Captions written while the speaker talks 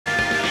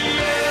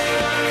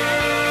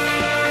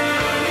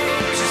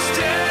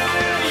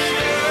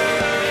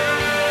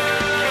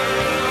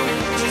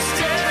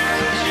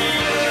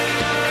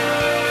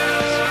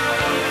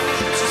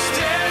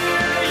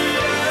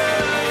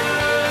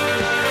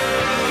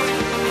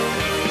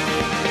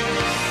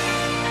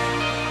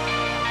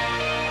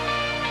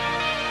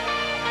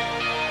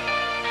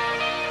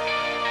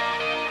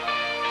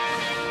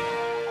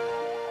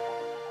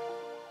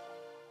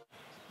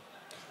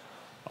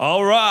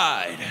All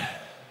right.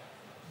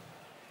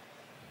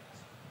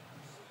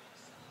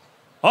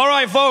 All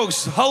right,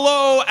 folks,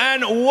 hello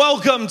and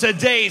welcome to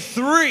day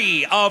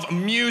 3 of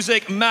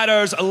Music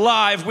Matters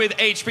Live with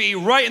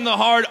HP, right in the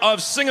heart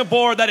of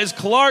Singapore. That is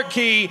Clarke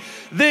Quay.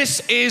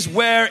 This is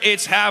where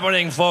it's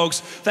happening,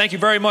 folks. Thank you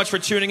very much for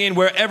tuning in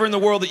wherever in the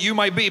world that you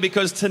might be,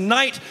 because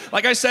tonight,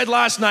 like I said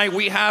last night,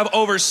 we have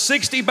over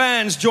 60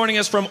 bands joining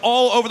us from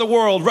all over the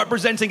world,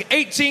 representing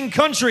 18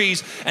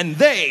 countries, and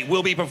they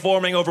will be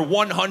performing over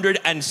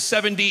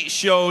 170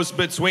 shows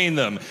between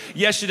them.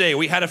 Yesterday,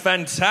 we had a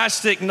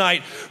fantastic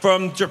night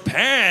from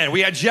Japan. We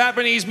had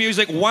Japanese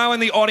music wowing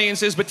the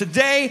audiences, but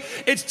today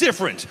it's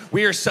different.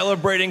 We are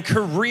celebrating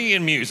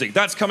Korean music.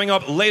 That's coming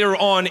up later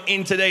on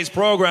in today's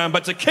program.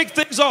 But to kick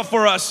things off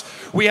for us,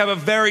 we have a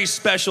very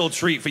special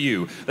treat for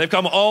you. They've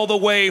come all the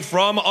way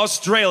from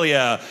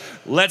Australia.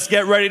 Let's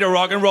get ready to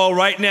rock and roll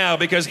right now,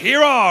 because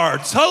here are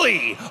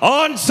Tully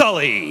on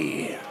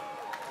Tully.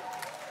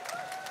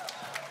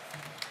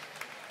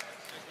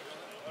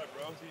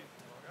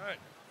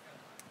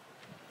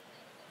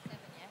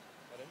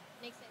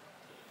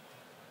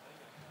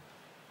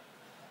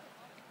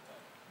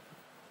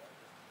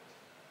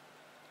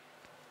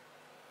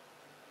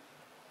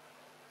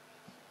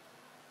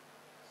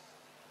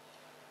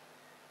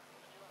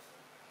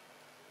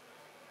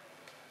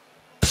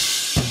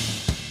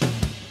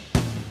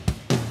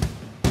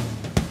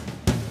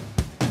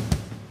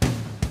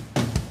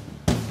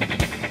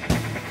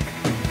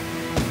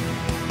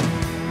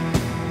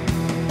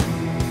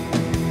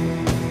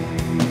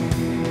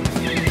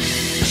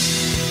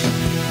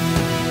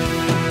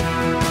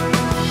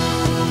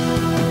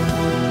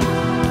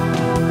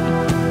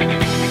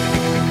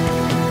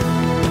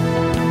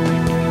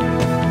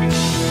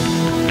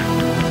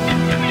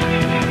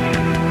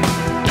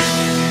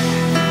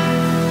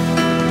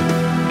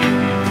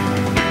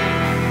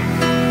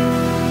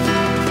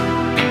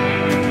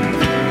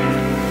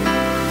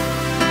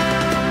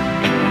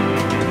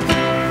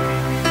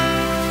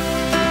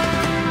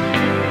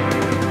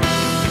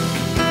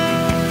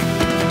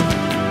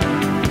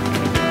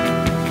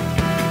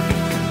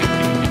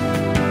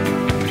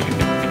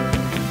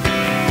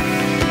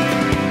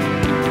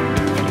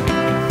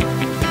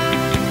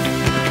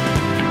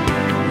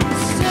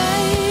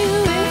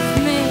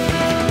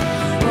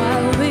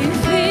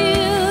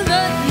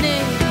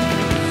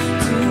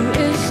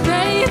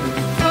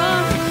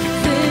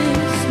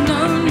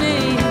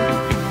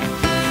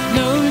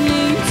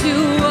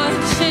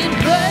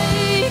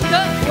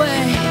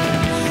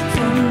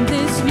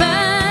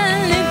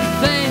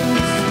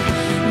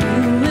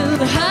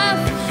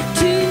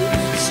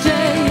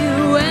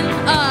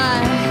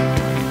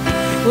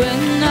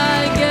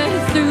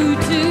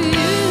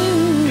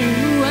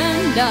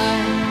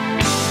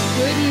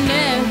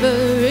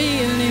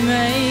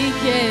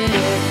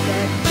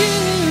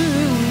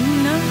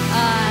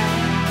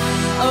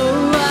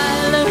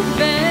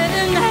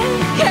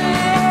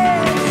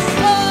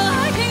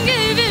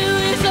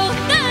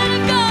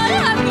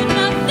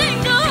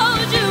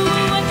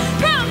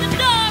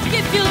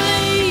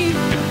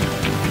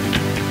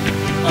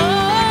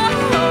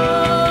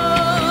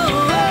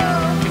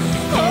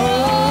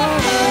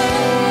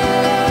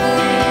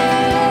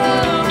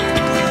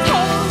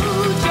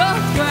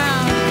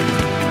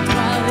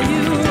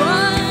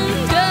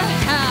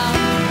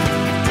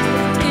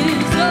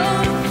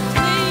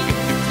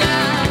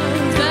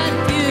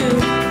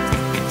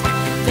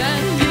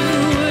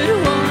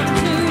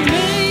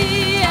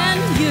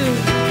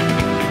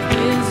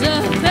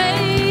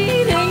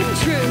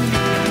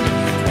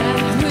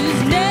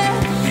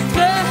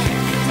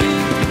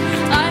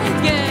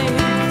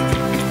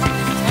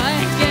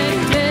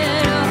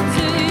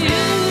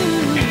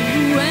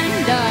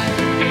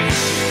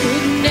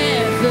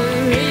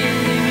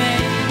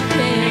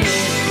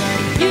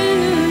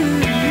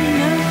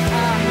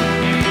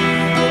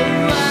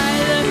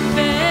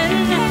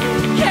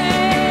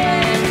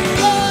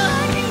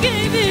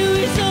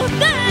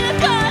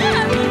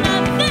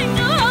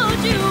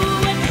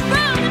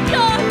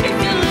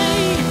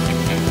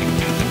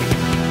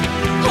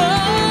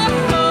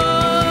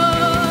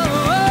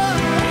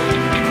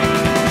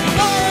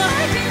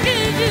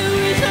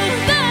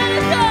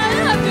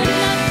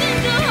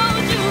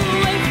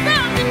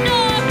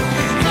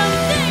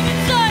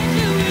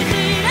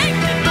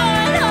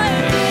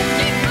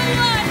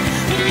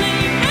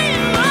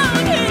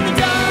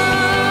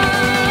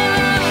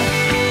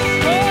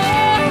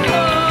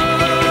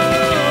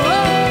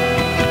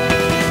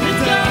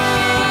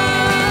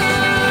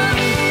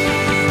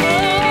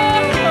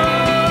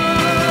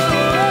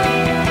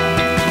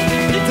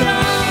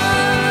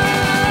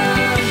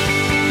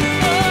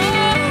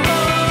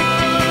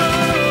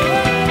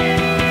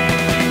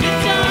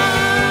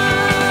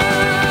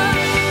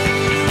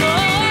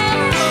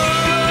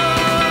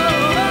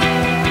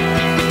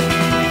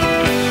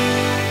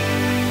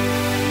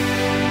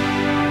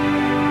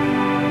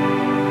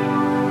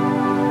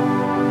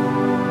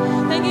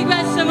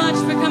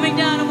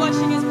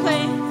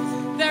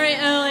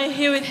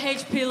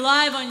 HP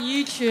live on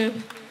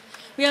YouTube.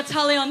 We are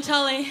Tully on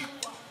Tully.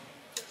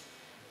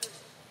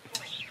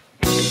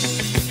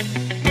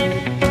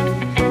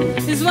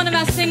 is one of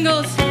my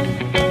singles.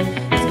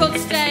 It's called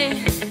Stay.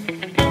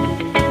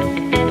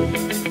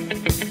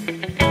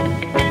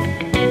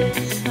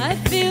 I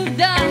feel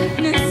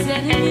darkness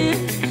setting in,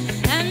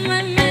 and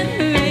my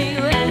memory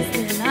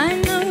wasting.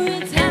 I know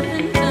it's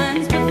happened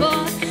times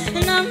before,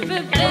 and I'm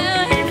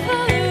preparing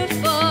for your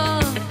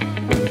fall.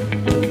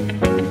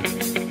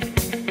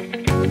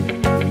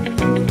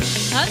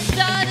 I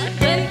started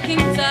breaking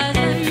ties I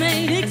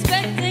made,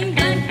 expecting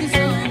blankness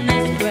on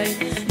this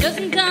grave.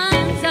 Dozen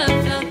times I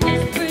felt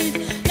this breeze,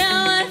 now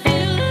I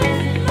feel it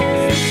in my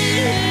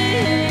sleep.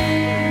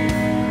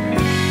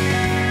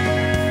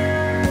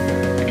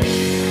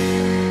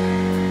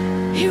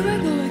 Here I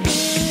go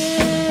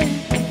again.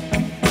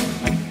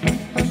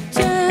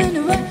 Turn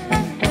away,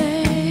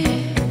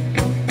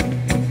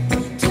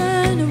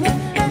 turn away,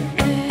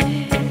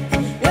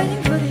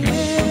 waiting for the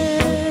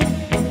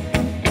end.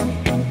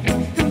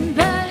 Come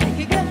back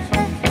again.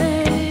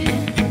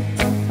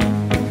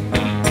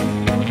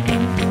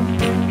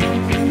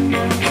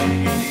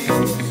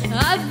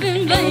 I've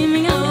been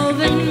blaming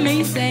over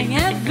me, saying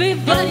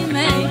everybody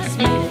makes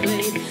me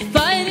bleed.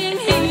 Fighting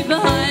heat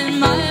behind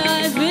my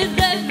eyes with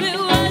every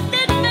word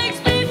that makes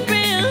me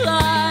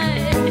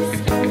realize.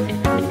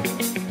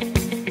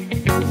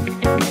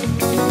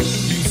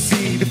 You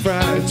see the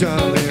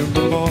fragile in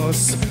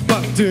remorse,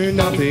 but do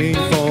nothing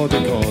for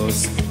the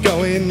cause.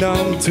 Going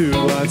numb to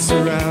what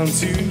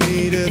surrounds you,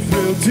 need a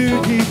thrill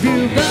to keep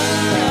you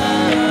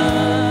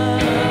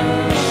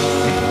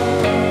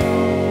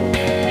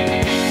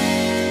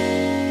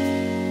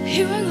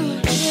Here I go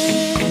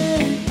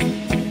again.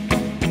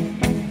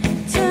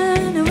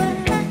 Turn away,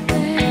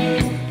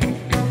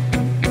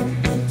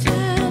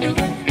 turn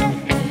away,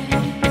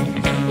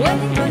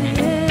 waiting for the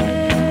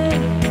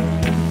end.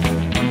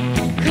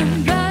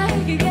 Come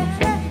back again.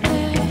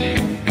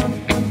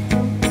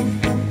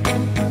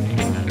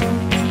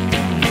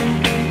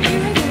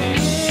 Here I go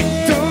again.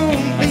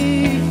 Don't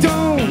leave,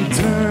 don't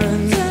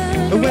turn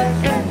away.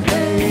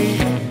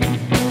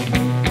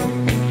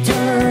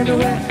 Turn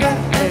away.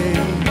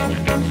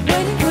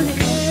 Waiting for the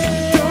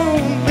end.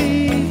 Don't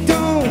leave,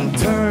 don't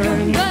turn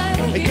Come back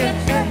again.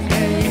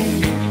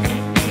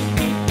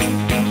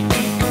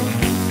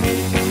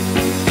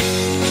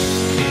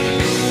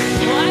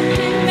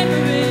 Watching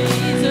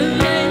memories of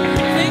late,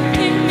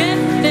 thinking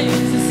and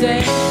things to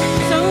say.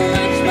 So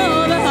much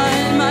more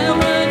behind my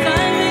words.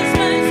 I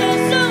explain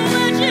so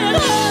much it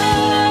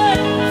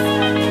hurts.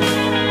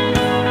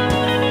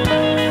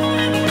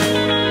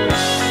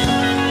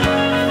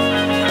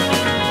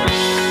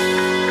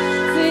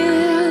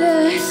 Feel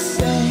the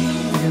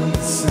same, Feel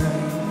the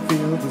same,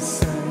 feel the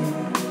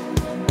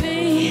same.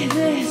 be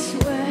this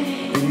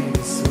way, Be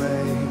this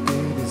way, be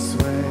this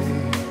way.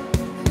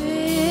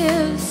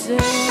 feel the same.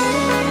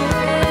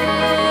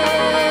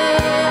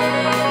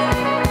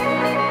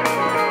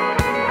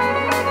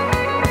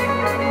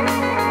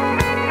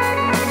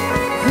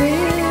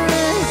 Feel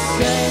the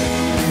same,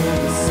 Feel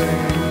the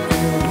same,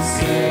 feel the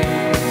same.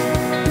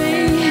 be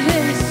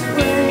this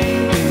way.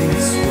 Be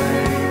this way,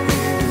 be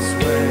this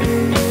way.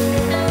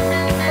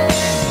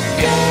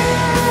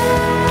 Don't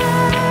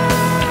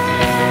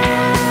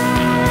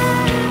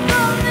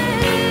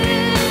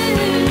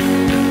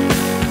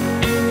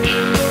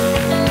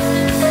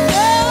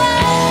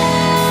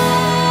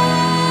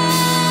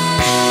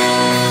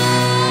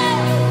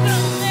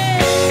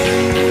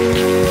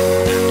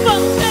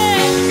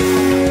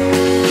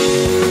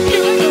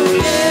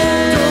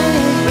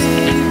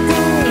leave,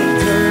 don't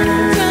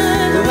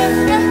turn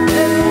away.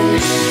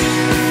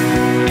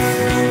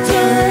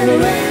 Turn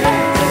away,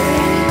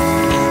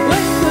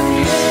 wait for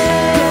the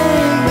end.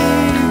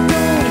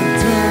 Don't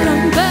turn.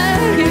 Come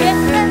back again.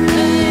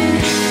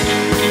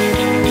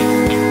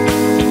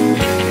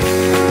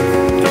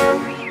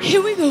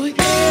 Here we go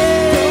again.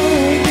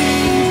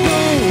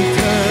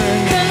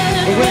 Turn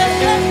away,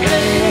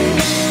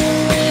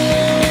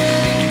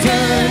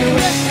 turn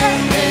away,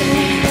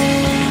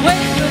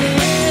 wait for the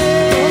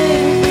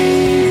end.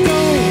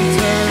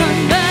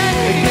 Come back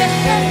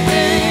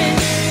again.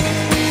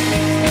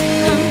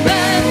 Come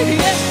back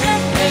again.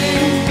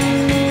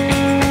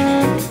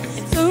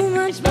 So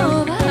much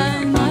more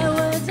behind my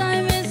words.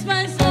 I miss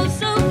myself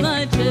so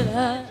much it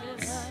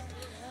hurts.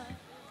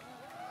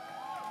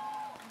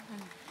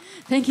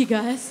 Thank you,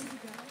 guys.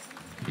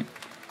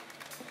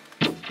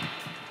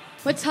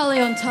 We're Tully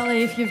on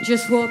Tully if you've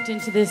just walked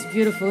into this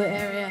beautiful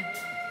area.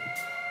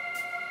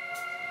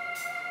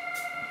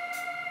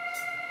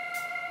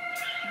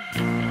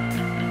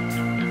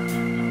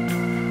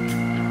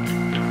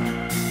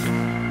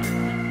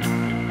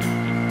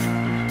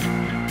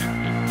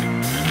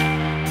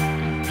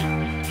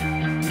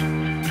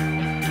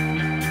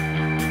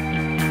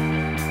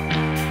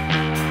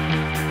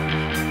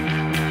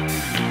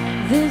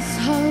 This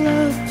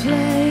hollow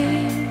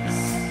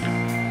place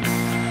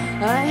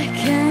I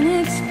can't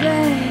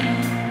explain,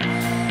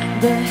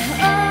 but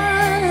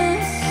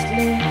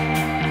honestly,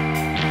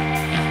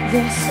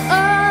 this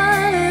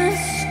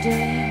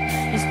honesty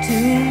is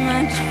too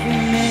much for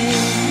me.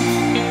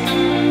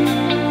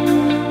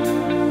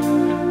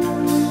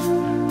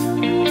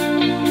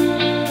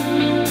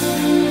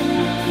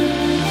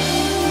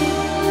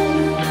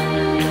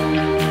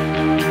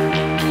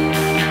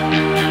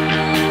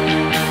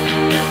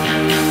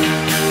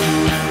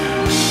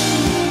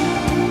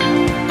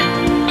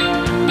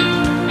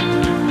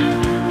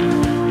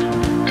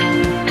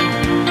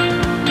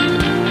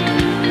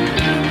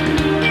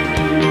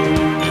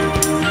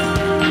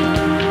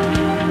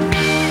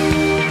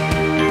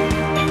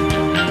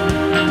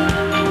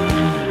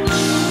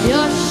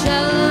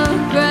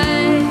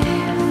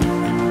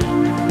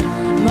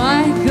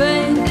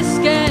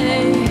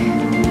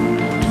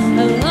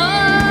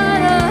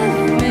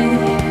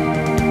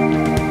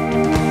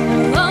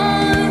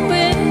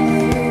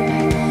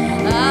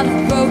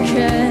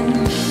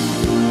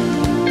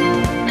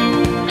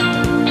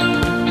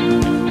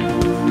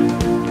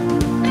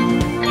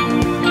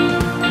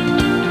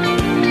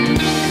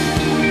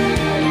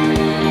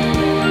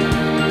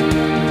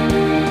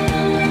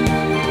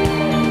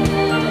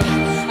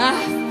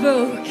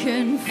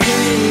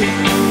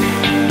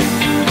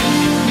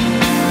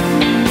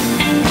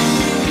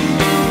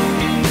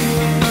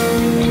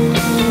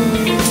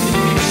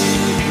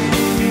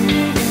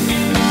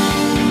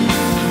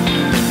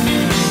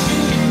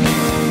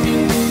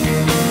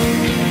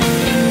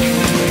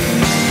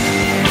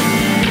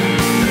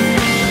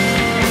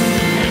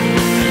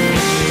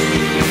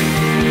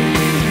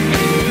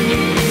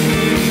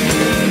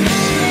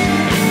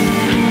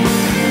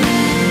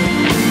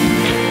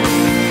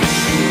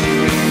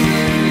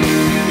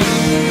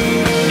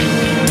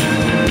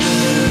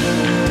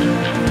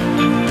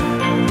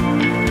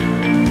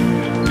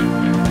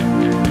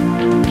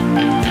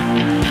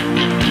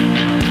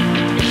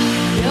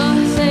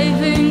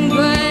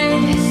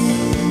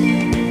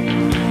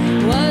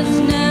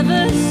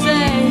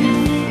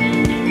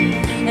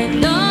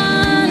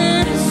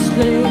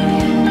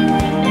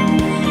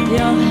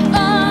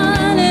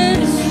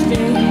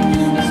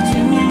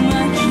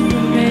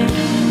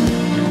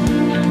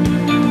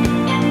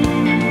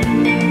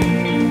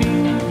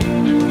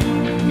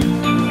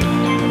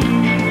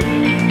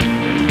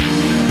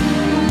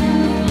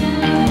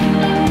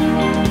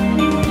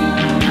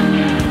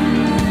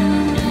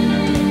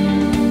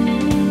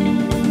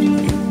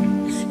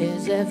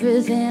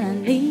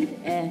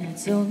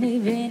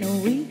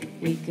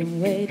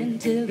 wait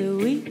until the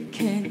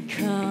weekend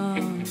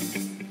comes.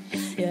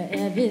 You're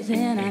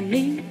everything I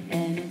need,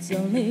 and it's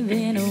only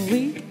been a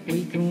week.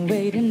 We can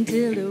wait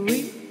until the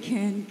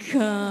weekend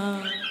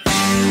comes.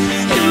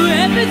 You're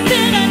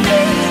everything I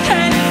need,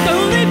 and it's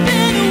only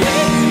been a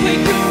week. We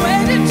can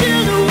wait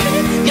until the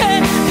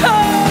weekend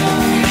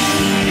comes.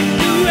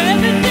 You're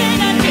everything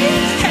I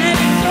need, and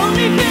it's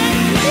only been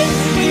a week.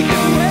 We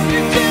can wait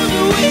until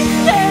the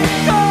weekend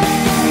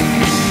comes.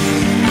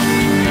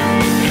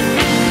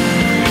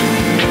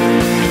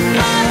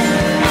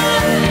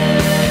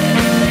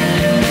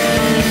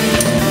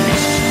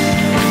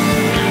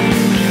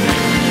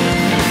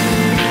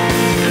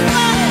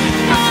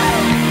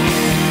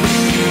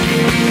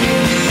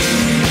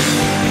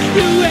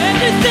 You're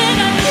everything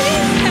I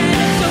need, and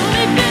it's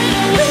only been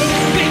a week.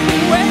 We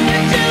can wait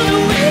until the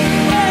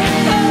weekend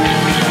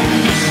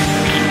comes.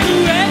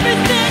 You're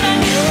everything I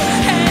need,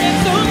 and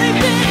it's only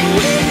been a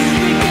week.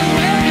 We can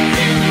wait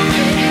until the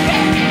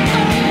weekend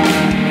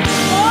comes.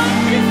 Won't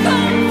you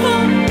come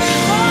for me?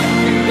 Won't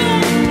you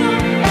come for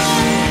me?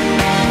 Won't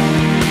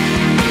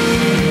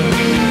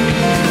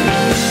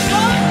you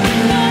come for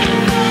me?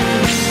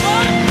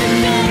 Won't you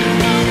come for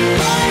me?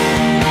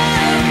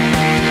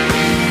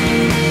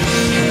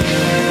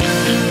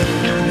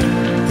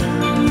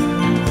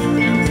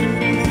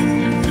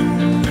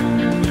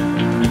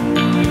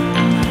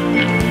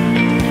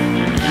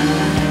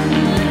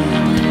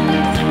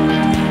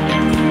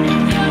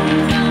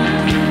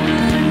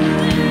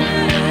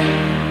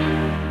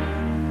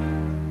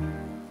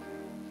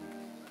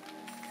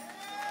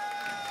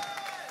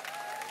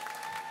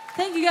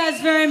 Thank you guys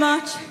very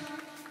much.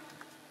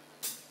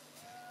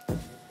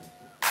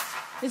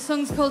 This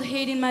song's called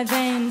Hate in My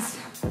Veins.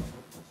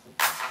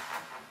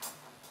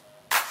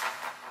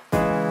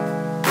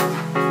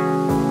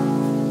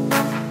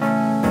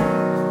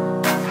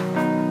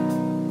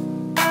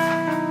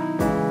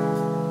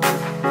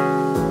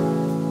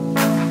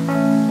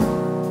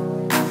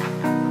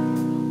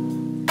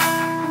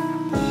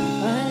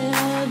 I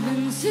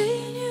haven't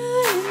seen you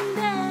in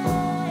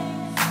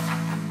days.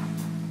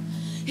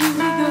 Here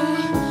we go,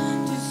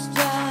 to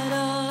start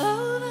all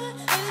over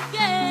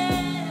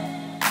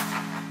again.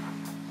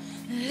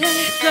 Let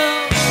it go.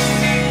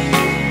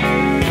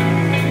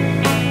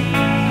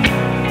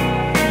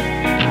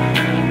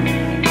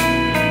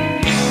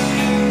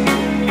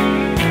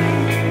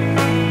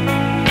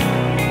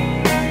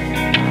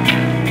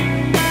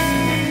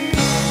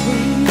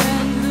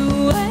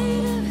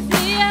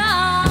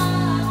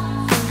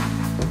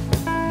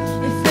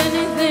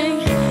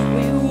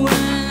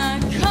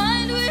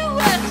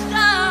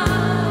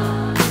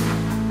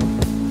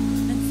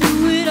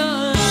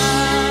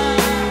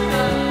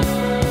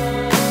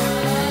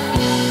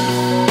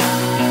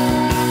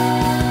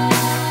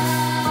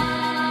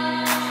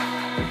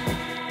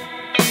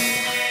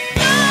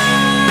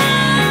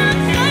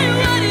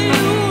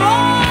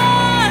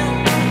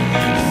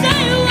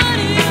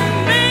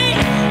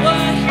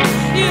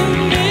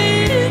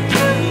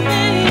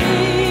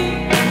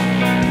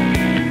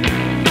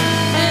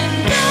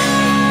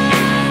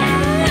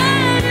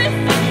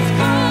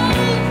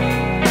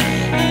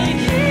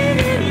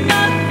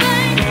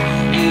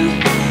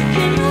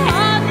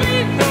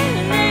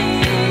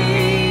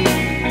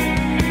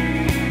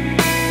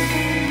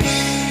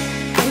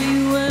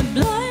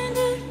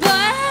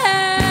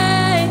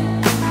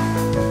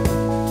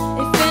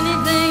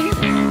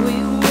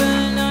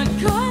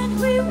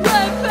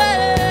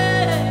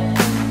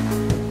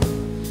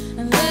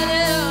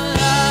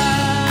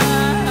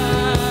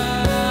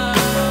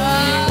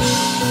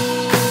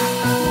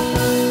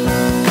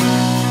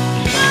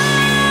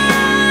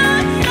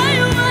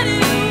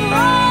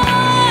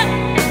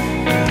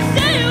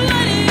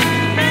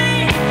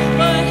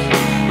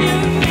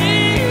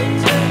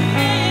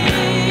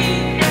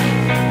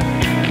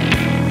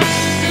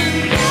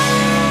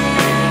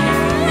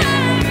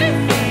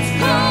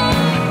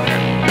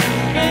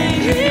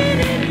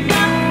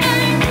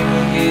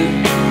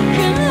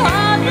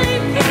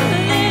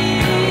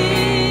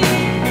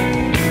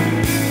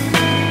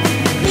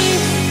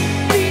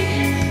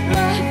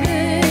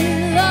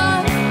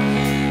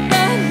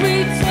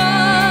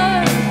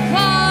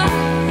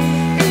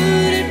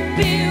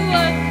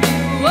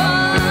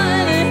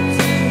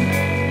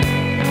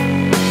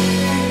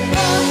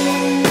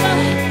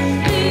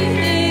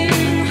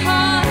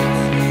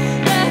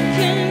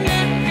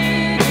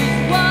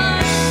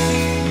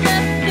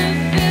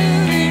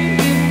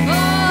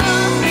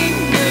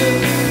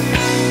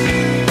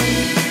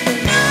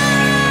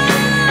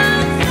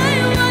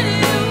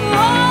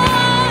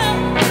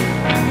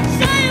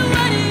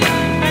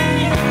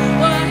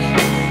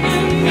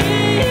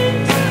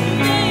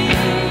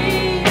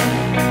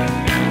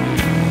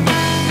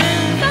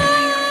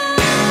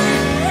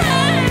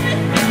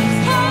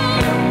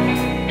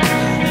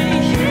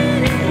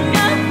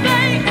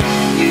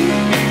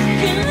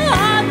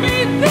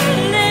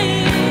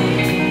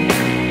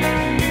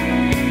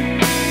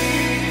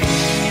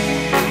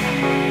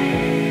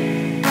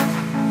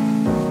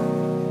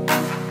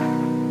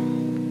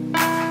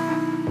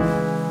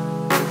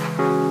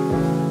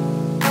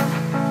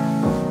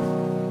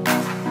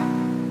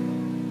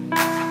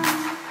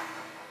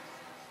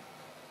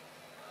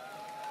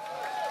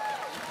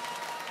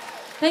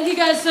 Thank you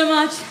guys so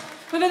much.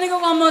 We've only got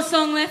one more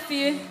song left for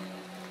you.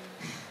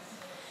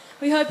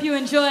 We hope you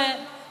enjoy it.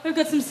 We've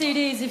got some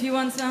CDs if you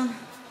want some.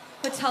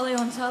 We're Tully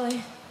on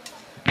Tully.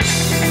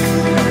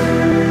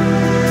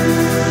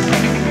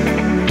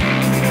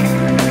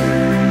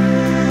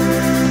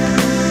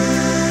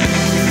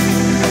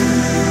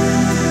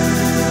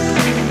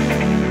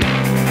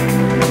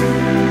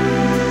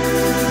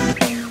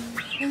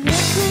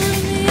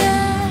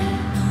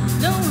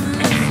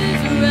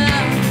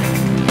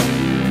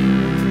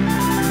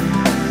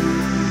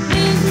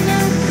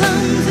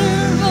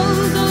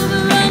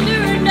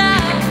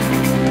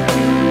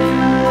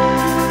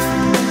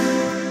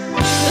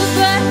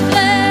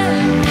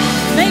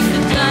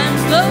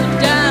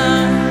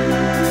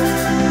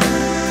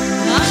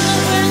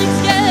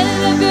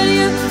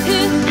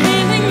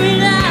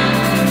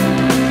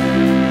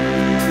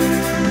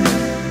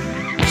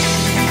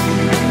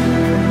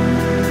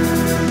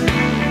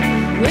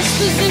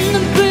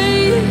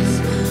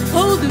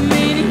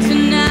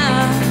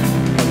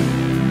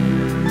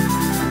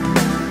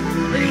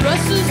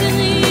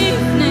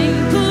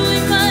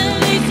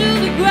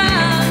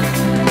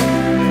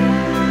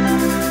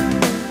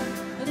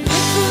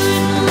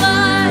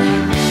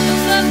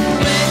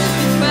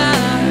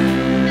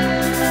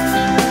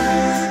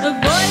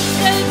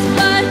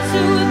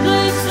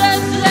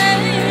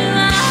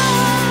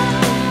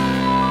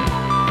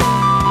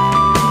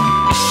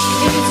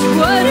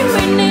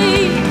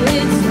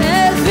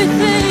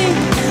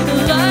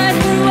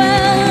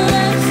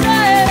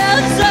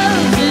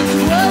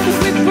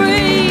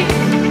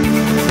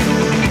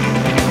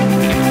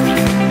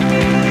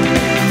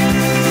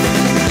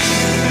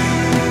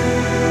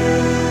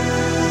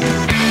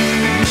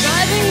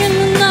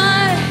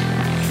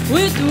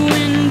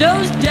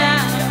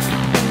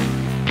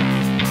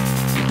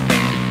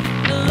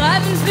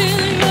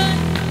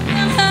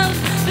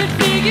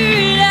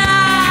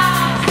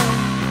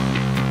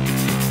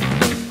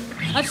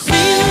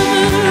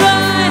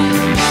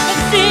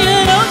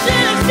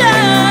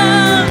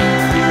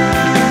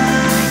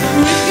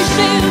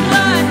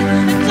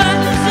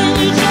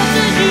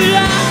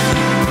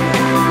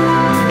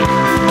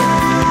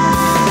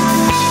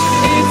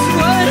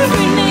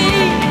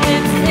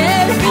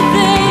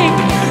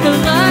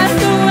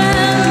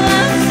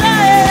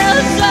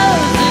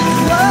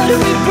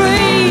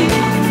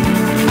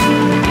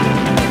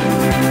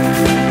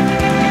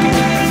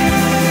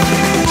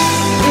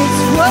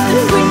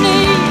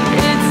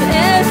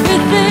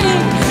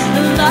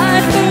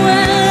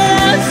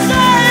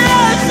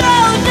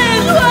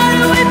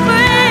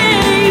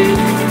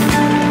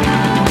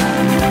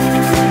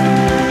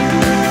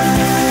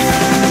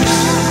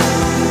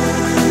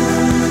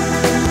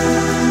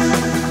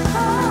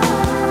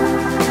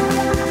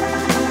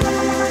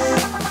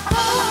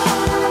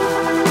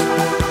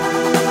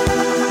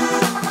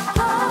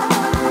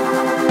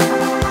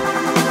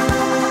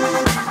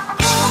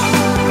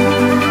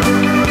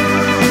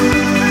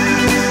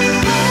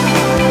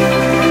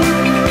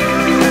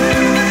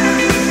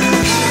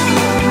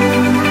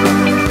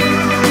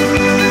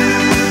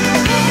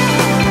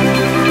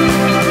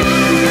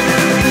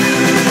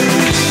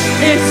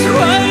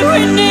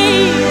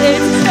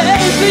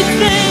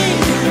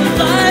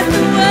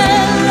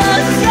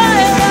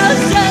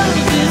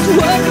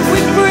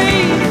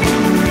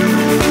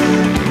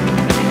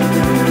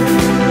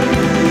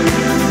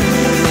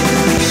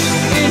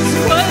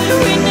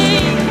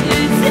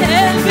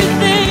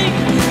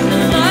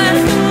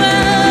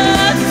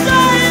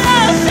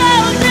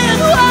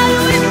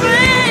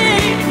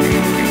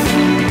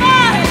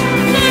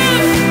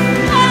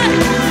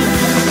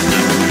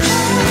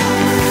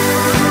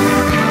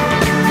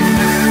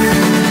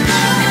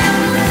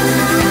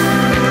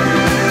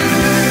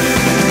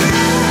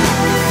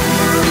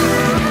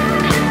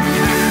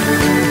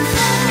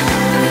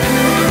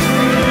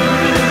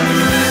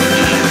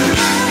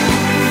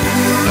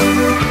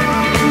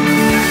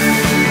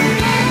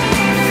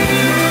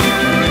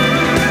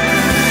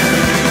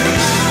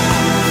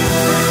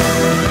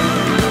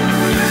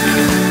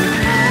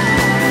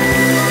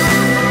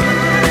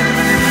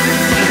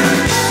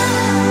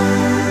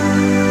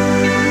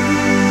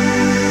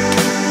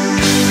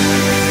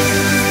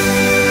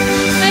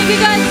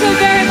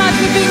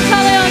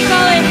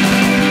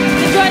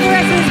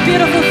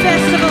 Beautiful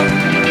festival.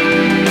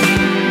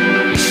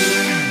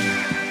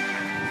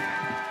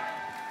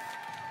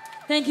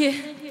 Thank you.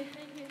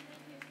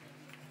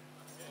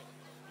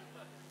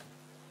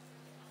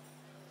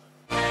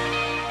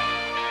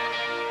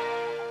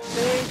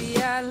 Baby,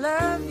 I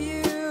love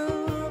you.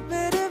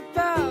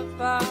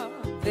 Bit-a-ba-ba.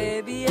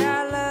 Baby, I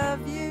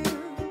love you.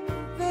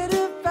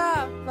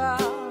 Bit-a-ba-ba.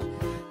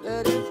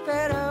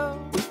 Bit-a-ba-do.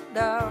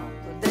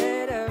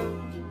 Do-do-do.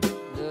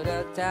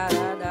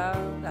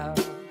 Do-do-da-da-da-da.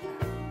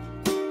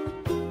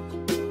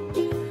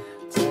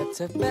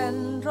 จะเป็น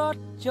รถ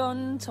ยน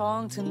ต์ท้อ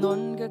งถนน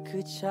ก็คื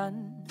อฉัน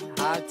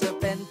หากเธอ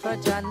เป็นพระ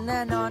จันทร์แน่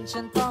นอน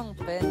ฉันต้อง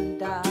เป็น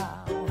ดา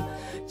ว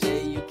จะ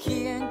อยู่เคี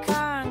ยง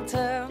ข้างเธ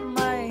อไ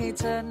ม่ให้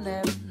เธอเหน็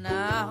บหน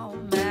าว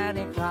แม้ใน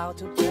คราว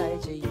ทุกใจ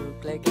จะอยู่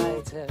ใกล้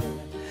ๆเธอ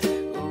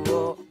โอ้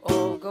โอ้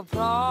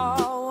รา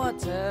ะว่า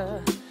เธอ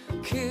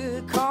คือ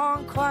ของ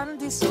ขวัญ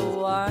ที่ส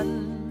วรร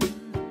ค์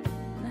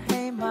ให้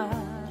มา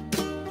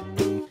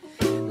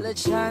และ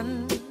ฉัน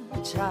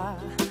จะ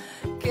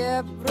เก็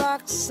บรั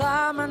กษา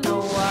มันเอา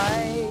ไว้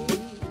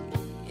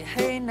ใ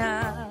ห้นา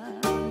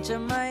นจะ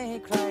ไม่ให้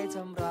ใครท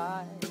ำร้า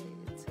ย